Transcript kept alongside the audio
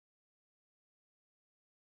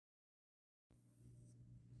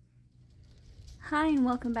Hi and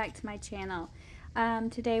welcome back to my channel.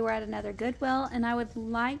 Today we're at another Goodwill and I would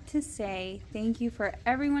like to say thank you for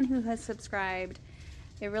everyone who has subscribed.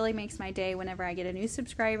 It really makes my day whenever I get a new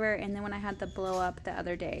subscriber, and then when I had the blow up the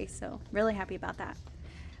other day, so really happy about that.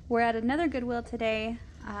 We're at another Goodwill today.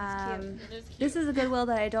 This is a Goodwill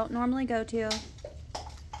that I don't normally go to.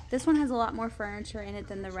 This one has a lot more furniture in it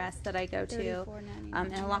than the rest that I go to,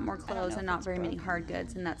 and a lot more clothes and not very many hard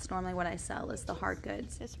goods, and that's normally what I sell is the hard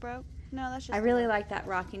goods. It's broke? No, that's just... I really like that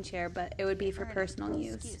rocking chair, but it would be for personal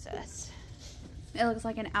use. Excuse us. It looks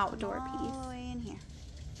like an outdoor piece. All the way in here.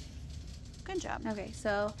 Good job. Okay,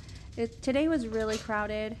 so today was really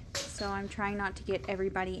crowded, so I'm trying not to get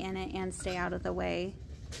everybody in it and stay out of the way.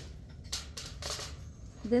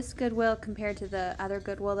 This Goodwill, compared to the other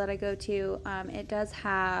Goodwill that I go to, it does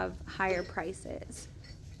have higher prices.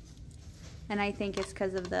 And I think it's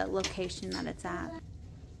because of the location that it's at.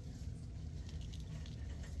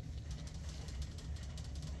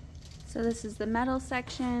 So this is the metal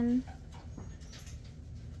section.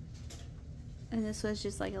 And this was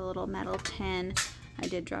just like a little metal tin. I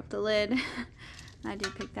did drop the lid. I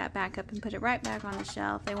did pick that back up and put it right back on the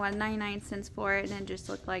shelf. They wanted 99 cents for it, and it just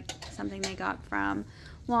looked like something they got from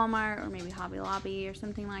Walmart or maybe Hobby Lobby or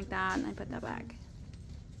something like that, and I put that back.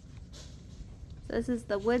 So this is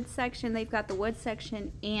the wood section. They've got the wood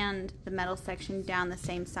section and the metal section down the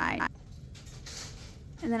same side.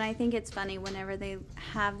 And then I think it's funny whenever they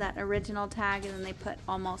have that original tag and then they put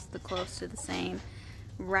almost the close to the same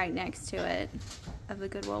right next to it of the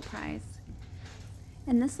Goodwill price.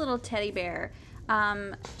 And this little teddy bear,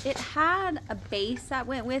 it had a base that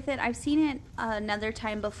went with it. I've seen it another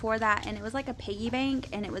time before that, and it was like a piggy bank,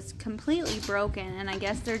 and it was completely broken, and I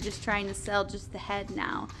guess they're just trying to sell just the head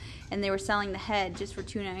now, and they were selling the head just for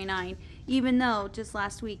 $2.99, even though just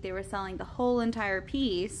last week they were selling the whole entire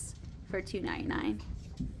piece for $2.99.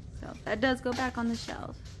 So that does go back on the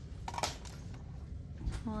shelf.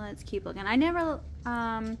 Well, let's keep looking. I never,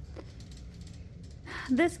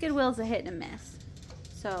 this Goodwill's a hit and miss.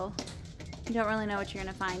 So you don't really know what you're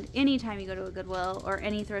going to find. Anytime you go to a Goodwill or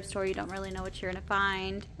any thrift store, you don't really know what you're going to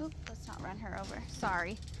find. Oop, let's not run her over.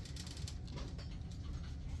 Sorry.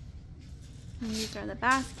 And these are the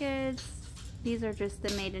baskets. These are just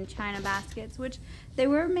the made in China baskets, which they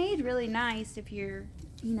were made really nice if you're,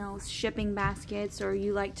 you know, shipping baskets or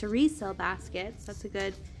you like to resell baskets. That's a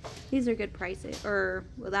good, these are good prices. Or,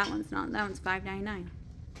 well, that one's not. That one's $5.99.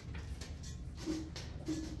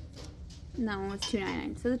 And that one was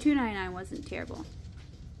 $2.99. So the $2.99 wasn't terrible.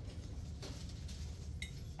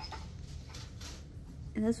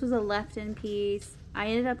 And this was a left-in piece. I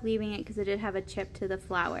ended up leaving it because it did have a chip to the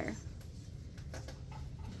flower.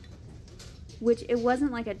 Which, it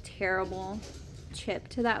wasn't like a terrible chip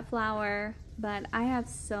to that flower, but I have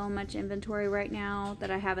so much inventory right now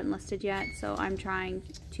that I haven't listed yet, so I'm trying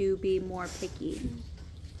to be more picky.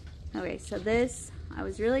 Okay, so this, I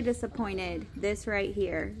was really disappointed, this right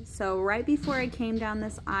here. So right before I came down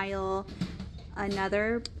this aisle, I'm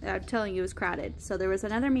telling you, it was crowded. So there was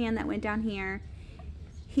another man that went down here.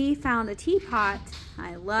 He found a teapot.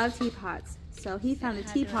 I love teapots. So he found a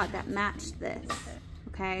teapot that matched this,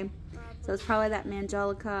 okay? So it's probably that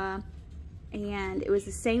Mangelica, and it was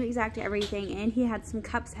the same exact everything, and he had some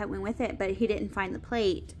cups that went with it, but he didn't find the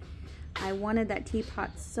plate. I wanted that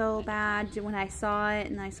teapot so bad when I saw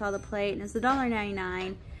it, and I saw the plate, and it's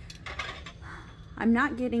 $1.99. I'm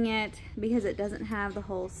not getting it because it doesn't have the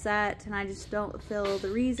whole set, and I just don't feel the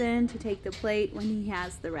reason to take the plate when he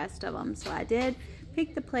has the rest of them. So I did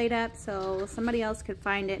pick the plate up so somebody else could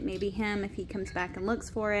find it, maybe him if he comes back and looks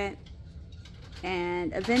for it.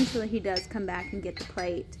 And eventually he does come back and get the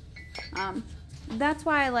plate. That's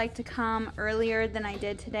why I like to come earlier than I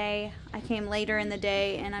did today. I came later in the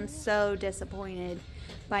day, and I'm so disappointed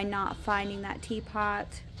by not finding that teapot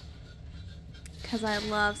because I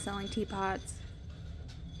love selling teapots.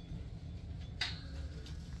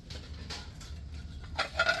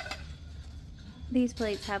 These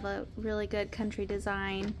plates have a really good country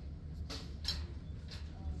design,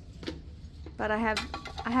 but I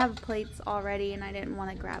have plates already, and I didn't want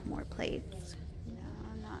to grab more plates. No,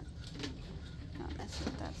 I'm not messing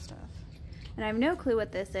with that stuff. And I have no clue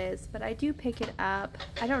what this is, but I do pick it up.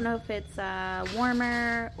 I don't know if it's a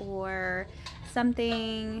warmer or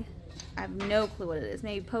something. I have no clue what it is.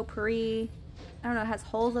 Maybe potpourri. I don't know. It has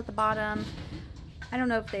holes at the bottom. I don't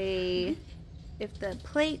know if the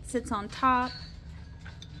plate sits on top.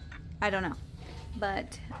 I don't know.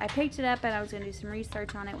 But I picked it up, and I was going to do some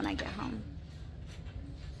research on it when I get home.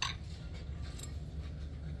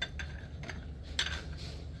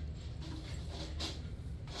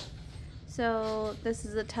 So this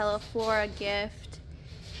is a Teleflora gift.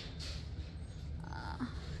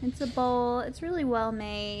 It's a bowl. It's really well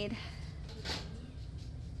made.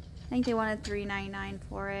 I think they wanted $3.99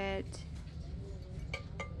 for it.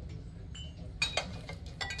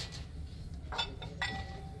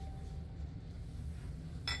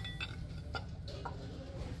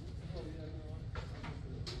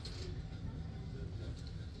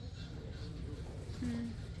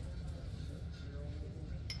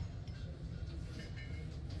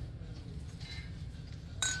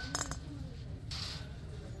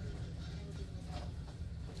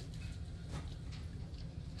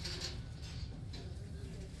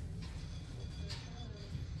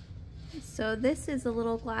 So this is a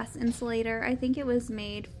little glass insulator. I think it was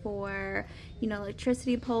made for, you know,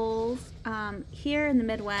 electricity poles. Here in the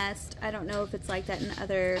Midwest, I don't know if it's like that in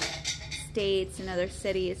other states and other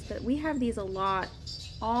cities, but we have these a lot,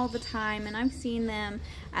 all the time, and I've seen them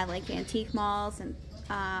at like antique malls and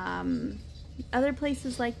other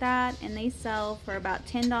places like that, and they sell for about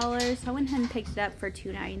 $10. So I went ahead and picked it up for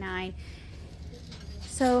 $2.99.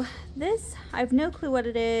 So this, I have no clue what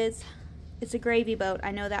it is. It's a gravy boat, I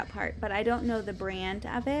know that part, but I don't know the brand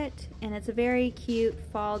of it. And it's a very cute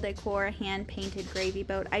fall decor hand-painted gravy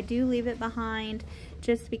boat. I do leave it behind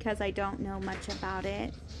just because I don't know much about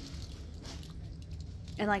it.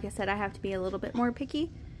 And like I said, I have to be a little bit more picky.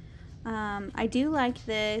 I do like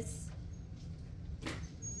this.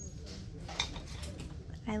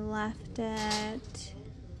 I left it.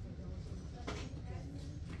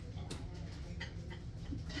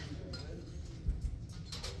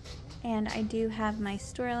 And I do have my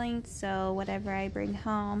store link, so whatever I bring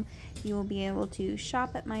home, you will be able to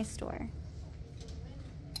shop at my store.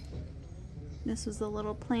 This was a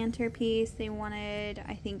little planter piece. They wanted,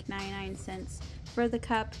 I think, 99 cents for the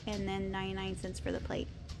cup and then 99 cents for the plate.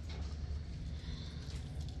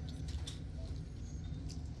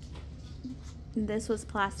 This was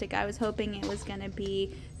plastic. I was hoping it was going to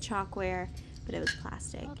be chalkware, but it was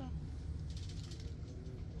plastic.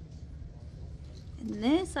 And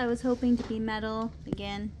this I was hoping to be metal.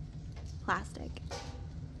 Again, plastic.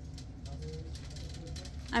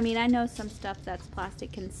 I mean, I know some stuff that's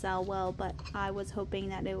plastic can sell well, but I was hoping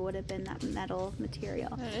that it would have been that metal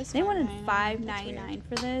material. They wanted $5.99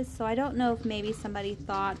 for this, so I don't know if maybe somebody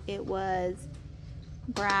thought it was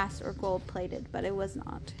brass or gold plated, but it was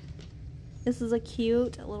not. This is a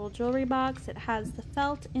cute little jewelry box. It has the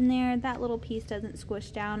felt in there. That little piece doesn't squish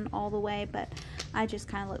down all the way, but I just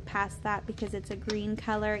kind of look past that because it's a green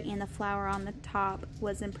color and the flower on the top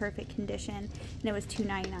was in perfect condition, and it was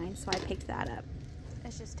 $2.99, so I picked that up.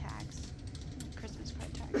 It's just tags. Christmas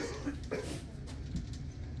card tags.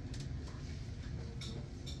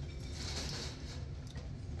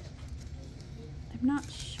 I'm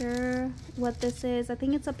not sure what this is. I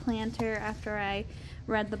think it's a planter. After I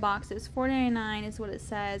read the box, it was $4.99 is what it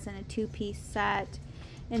says, and a two-piece set.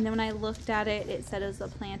 And then when I looked at it, it said it was a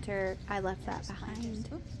planter. I left that behind.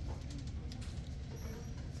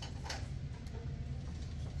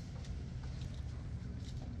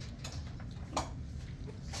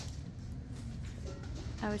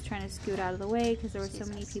 I was trying to scoot out of the way because there were so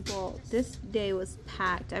many people. This day was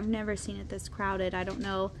packed. I've never seen it this crowded. I don't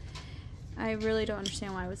know. I really don't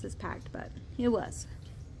understand why it was this packed, but it was.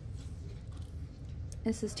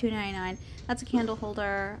 This is $2.99. That's a candle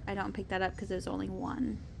holder. I don't pick that up because there's only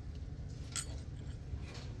one.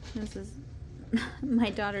 This is,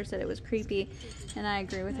 my daughter said it was creepy, and I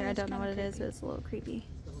agree with her. I don't know what it is, but it's a little creepy.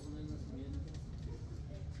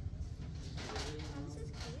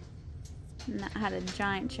 And that had a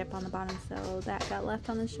giant chip on the bottom, so that got left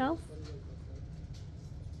on the shelf.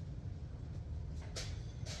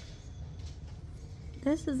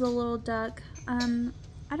 This is a little duck.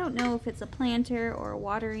 I don't know if it's a planter or a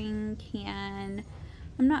watering can.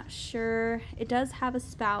 I'm not sure. It does have a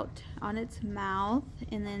spout on its mouth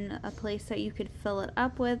and then a place that you could fill it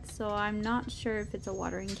up with, so I'm not sure if it's a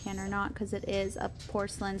watering can or not because it is a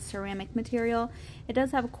porcelain ceramic material. It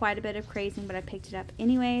does have quite a bit of crazing, but I picked it up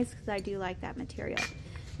anyways because I do like that material.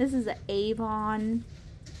 This is an Avon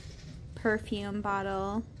perfume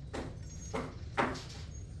bottle.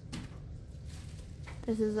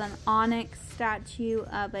 This is an onyx statue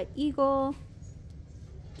of an eagle,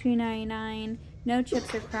 $2.99. No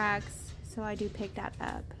chips or cracks, so I do pick that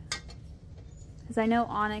up. Because I know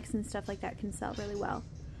onyx and stuff like that can sell really well.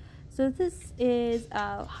 So this is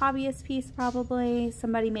a hobbyist piece probably.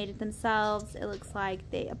 Somebody made it themselves. It looks like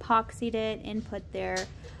they epoxied it and put their,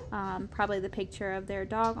 probably the picture of their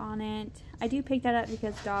dog on it. I do pick that up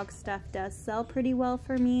because dog stuff does sell pretty well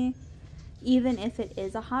for me. Even if it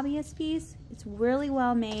is a hobbyist piece, it's really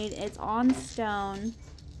well made. It's on stone,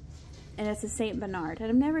 and it's a St. Bernard. And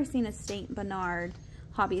I've never seen a St. Bernard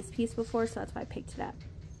hobbyist piece before, so that's why I picked it up.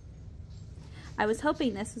 I was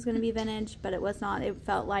hoping this was going to be vintage, but it was not. It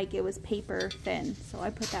felt like it was paper thin, so I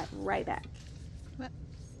put that right back. What?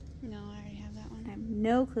 No, I already have that one. I have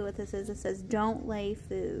no clue what this is. It says don't lay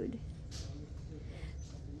food.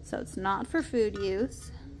 So it's not for food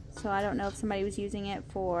use. So I don't know if somebody was using it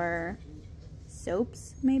for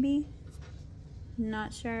soaps, maybe.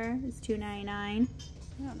 Not sure. It's $2.99. I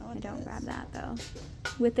don't know what I don't that grab is. that though.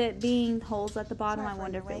 With it being holes at the bottom, Sorry I for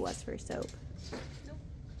wonder your if it weight. was for soap. Nope.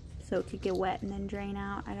 So it could get wet and then drain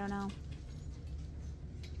out. I don't know.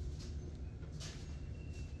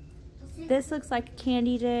 This looks like a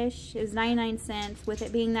candy dish. It was 99 cents. With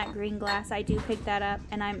it being that green glass, I do pick that up,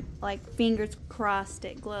 and I'm like fingers crossed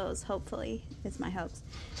it glows. Hopefully, is my hopes.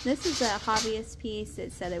 This is a hobbyist piece.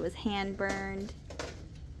 It said it was hand burned.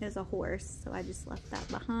 It was a horse, so I just left that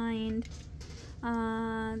behind.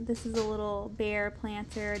 This is a little bear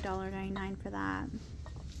planter, $1.99 for that.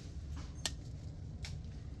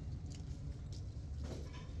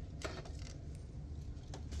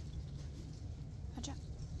 Gotcha.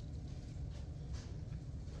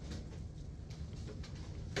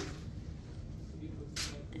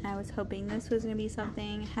 I was hoping this was going to be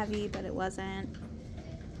something heavy, but it wasn't.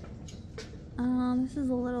 This is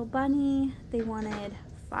a little bunny. They wanted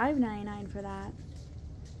 $5.99 for that.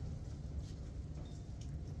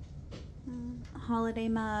 Holiday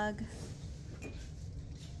mug. I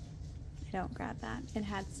don't grab that. It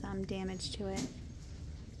had some damage to it.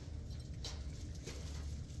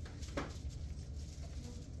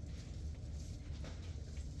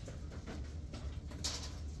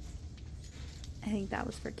 I think that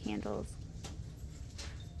was for candles.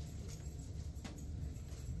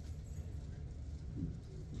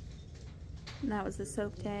 And that was the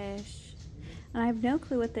soap dish. And I have no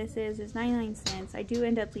clue what this is. It's 99 cents. I do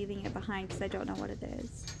end up leaving it behind because I don't know what it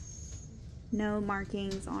is. No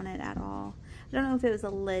markings on it at all. I don't know if it was a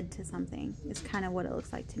lid to something. It's kind of what it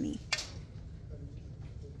looks like to me.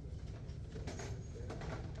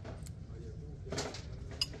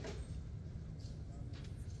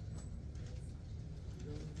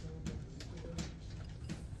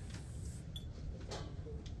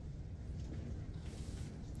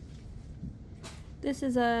 This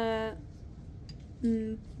is a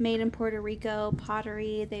made in Puerto Rico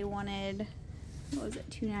pottery. They wanted, what was it,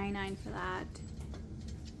 $2.99 for that.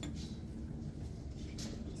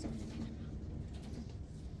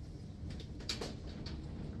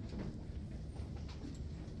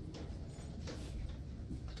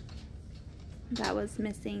 That was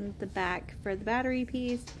missing the back for the battery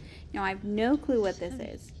piece. Now I have no clue what this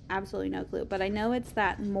is. Absolutely no clue. But I know it's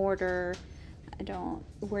that mortar,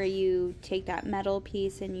 where you take that metal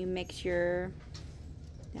piece and you mix your,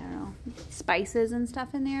 I don't know, spices and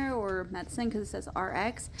stuff in there, or medicine, because it says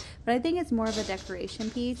RX. But I think it's more of a decoration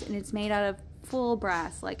piece, and it's made out of full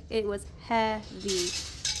brass. Like, it was heavy,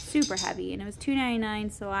 super heavy, and it was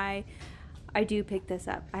 $2.99, so I do pick this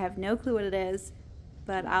up. I have no clue what it is,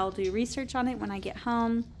 but I'll do research on it when I get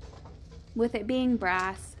home. With it being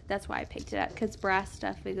brass, that's why I picked it up, because brass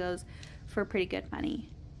stuff, it goes for pretty good money.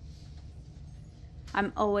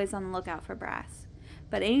 I'm always on the lookout for brass.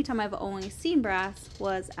 But anytime I've only seen brass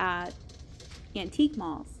was at antique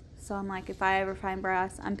malls. So I'm like, if I ever find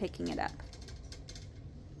brass, I'm picking it up.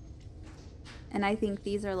 And I think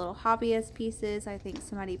these are little hobbyist pieces. I think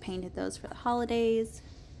somebody painted those for the holidays.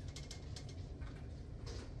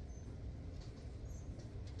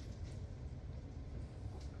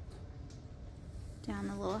 Down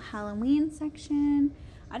the little Halloween section.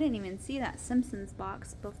 I didn't even see that Simpsons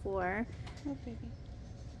box before. Oh, baby.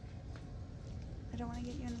 I don't want to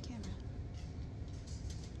get you in the camera.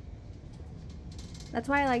 That's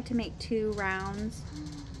why I like to make 2 rounds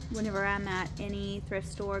whenever I'm at any thrift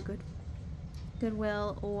store,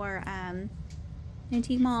 Goodwill, or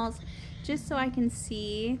antique malls, just so I can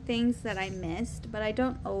see things that I missed. But I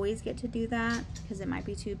don't always get to do that because it might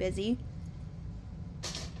be too busy.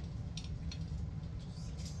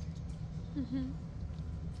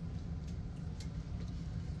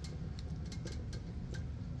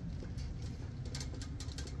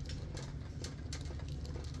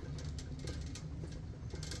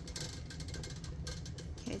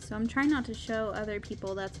 Okay, so I'm trying not to show other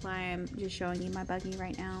people. That's why I'm just showing you my buggy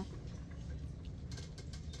right now.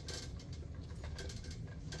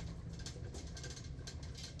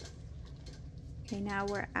 Okay, now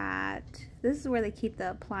we're at, this is where they keep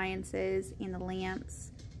the appliances and the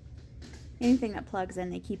lamps. Anything that plugs in,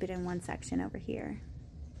 they keep it in one section over here.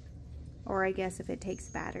 Or I guess if it takes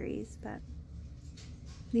batteries, but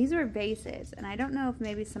these were vases, and I don't know if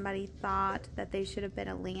maybe somebody thought that they should have been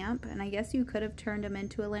a lamp, and I guess you could have turned them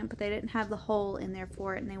into a lamp, but they didn't have the hole in there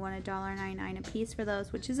for it, and they wanted $1.99 a piece for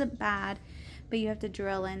those, which isn't bad, but you have to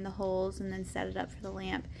drill in the holes and then set it up for the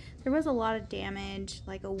lamp. There was a lot of damage,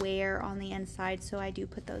 like a wear on the inside, so I do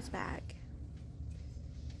put those back.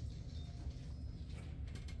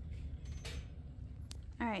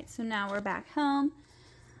 Alright, so now we're back home.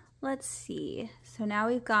 Let's see. So now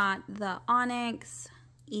we've got the onyx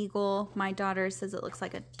eagle. My daughter says it looks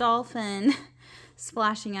like a dolphin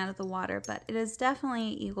splashing out of the water, but it is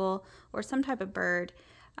definitely an eagle or some type of bird.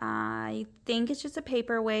 I think it's just a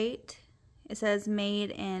paperweight. It says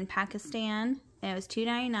made in Pakistan, and it was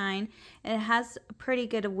 $2.99, and it has a pretty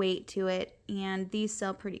good weight to it, and these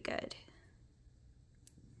sell pretty good.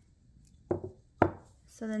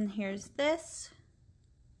 So then here's this.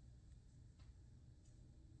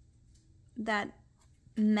 That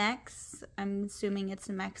Mex, I'm assuming it's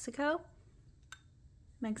in Mexico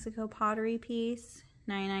pottery piece,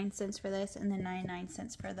 99 cents for this, and then 99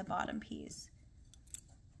 cents for the bottom piece.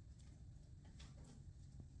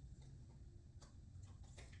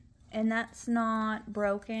 And that's not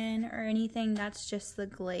broken or anything, that's just the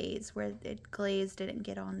glaze, where the glaze didn't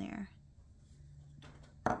get on there.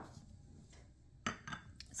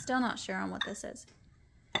 Still not sure on what this is.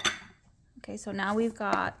 Okay, so now we've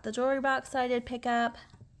got the jewelry box that I did pick up.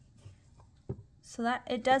 So that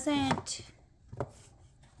it doesn't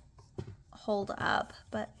hold up,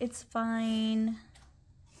 but it's fine.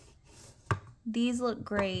 These look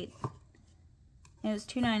great. It was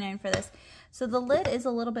 $2.99 for this. So the lid is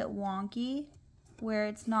a little bit wonky, where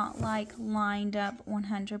it's not like lined up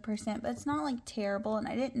 100%, but it's not like terrible, and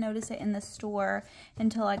I didn't notice it in the store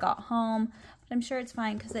until I got home. But I'm sure it's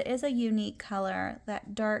fine because it is a unique color,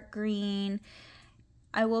 that dark green.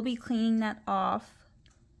 I will be cleaning that off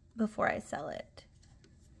before I sell it.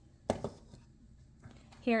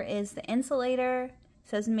 Here is the insulator. It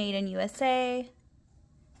says made in USA.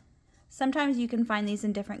 Sometimes you can find these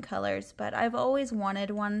in different colors, but I've always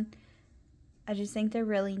wanted one. I just think they're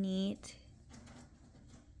really neat.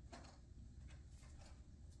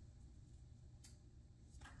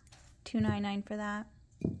 $2.99 for that.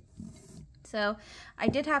 So I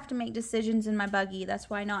did have to make decisions in my buggy. That's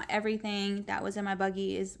why not everything that was in my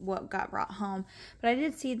buggy is what got brought home. But I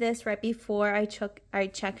did see this right before I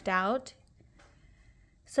checked out.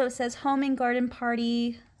 So it says Home and Garden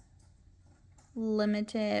Party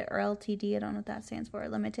Limited, or LTD. I don't know what that stands for.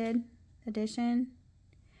 Limited edition.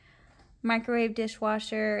 Microwave,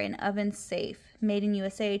 dishwasher, and oven safe. Made in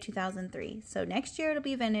USA 2003. So next year it'll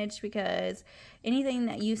be vintage, because anything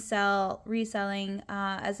that you sell, reselling,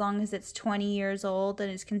 as long as it's 20 years old, then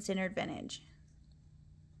it's considered vintage.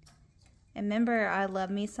 And remember, I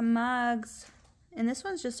love me some mugs. And this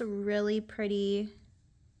one's just a really pretty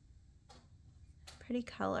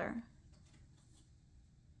color.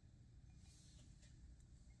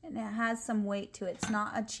 And it has some weight to it. It's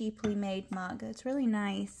not a cheaply made mug. It's really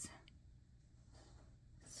nice.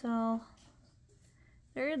 So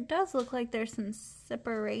there does look like there's some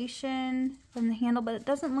separation from the handle, but it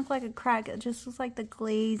doesn't look like a crack. It just looks like the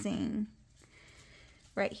glazing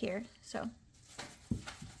right here. So,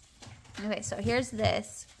 okay, so here's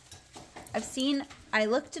this. I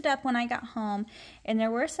looked it up when I got home, and there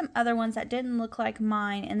were some other ones that didn't look like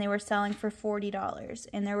mine, and they were selling for $40,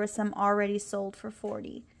 and there were some already sold for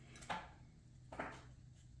 $40.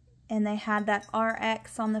 And they had that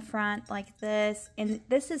RX on the front like this. And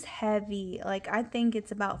this is heavy. Like, I think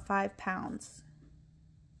it's about 5 pounds.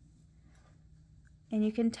 And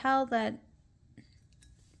you can tell that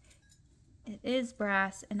it is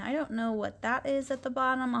brass. And I don't know what that is at the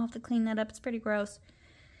bottom. I'll have to clean that up. It's pretty gross.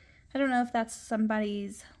 I don't know if that's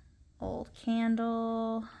somebody's old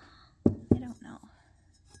candle. I don't know.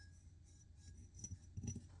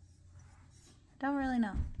 Don't really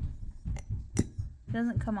know. It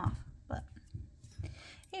doesn't come off, but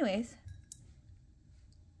anyways,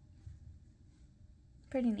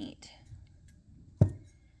 pretty neat.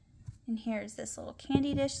 And here's this little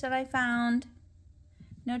candy dish that I found.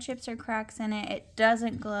 No chips or cracks in it. It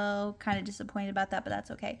doesn't glow. Kind of disappointed about that, but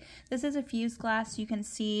that's okay. This is a fused glass. You can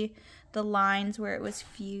see the lines where it was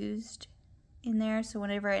fused in there. So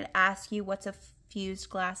whenever it asks you what's a fused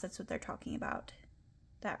glass, that's what they're talking about.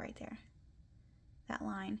 That right there. That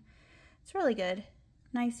line. It's really good.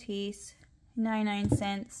 Nice piece. 99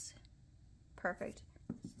 cents. Perfect.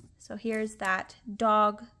 So here's that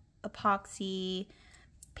dog epoxy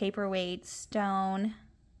paperweight stone.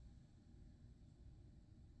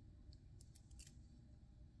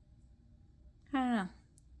 I don't know.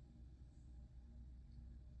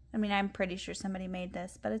 I mean, I'm pretty sure somebody made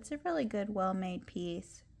this, but it's a really good, well-made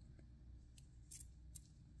piece.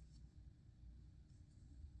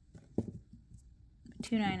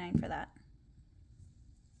 $2.99 for that.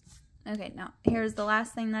 Okay, now here's the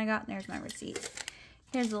last thing that I got. There's my receipt.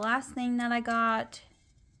 Here's the last thing that I got.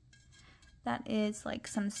 That is like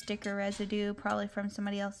some sticker residue, probably from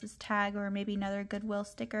somebody else's tag or maybe another Goodwill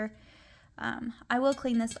sticker. I will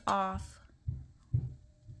clean this off.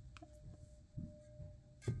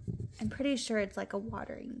 I'm pretty sure it's like a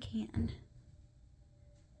watering can.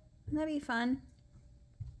 Wouldn't that be fun?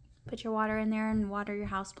 Put your water in there and water your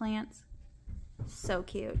houseplants. So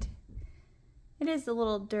cute. It is a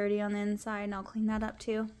little dirty on the inside, and I'll clean that up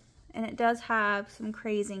too. And it does have some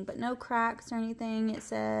crazing, but no cracks or anything. It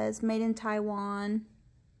says made in Taiwan.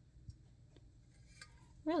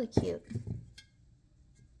 Really cute.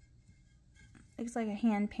 Looks like a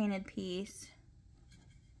hand-painted piece.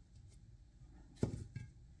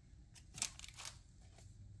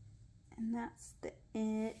 And that's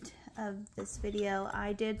it of this video.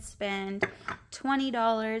 I did spend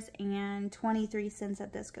 $20.23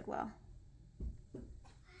 at this Goodwill.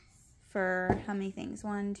 For how many things?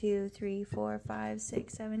 1, 2, 3, 4, 5,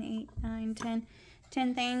 6, 7, 8, 9, 10.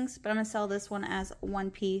 10 things, but I'm going to sell this one as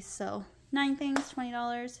one piece. So 9 things,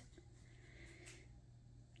 $20.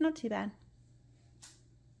 Not too bad.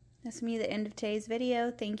 That's me, the end of today's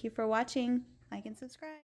video. Thank you for watching. Like and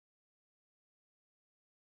subscribe.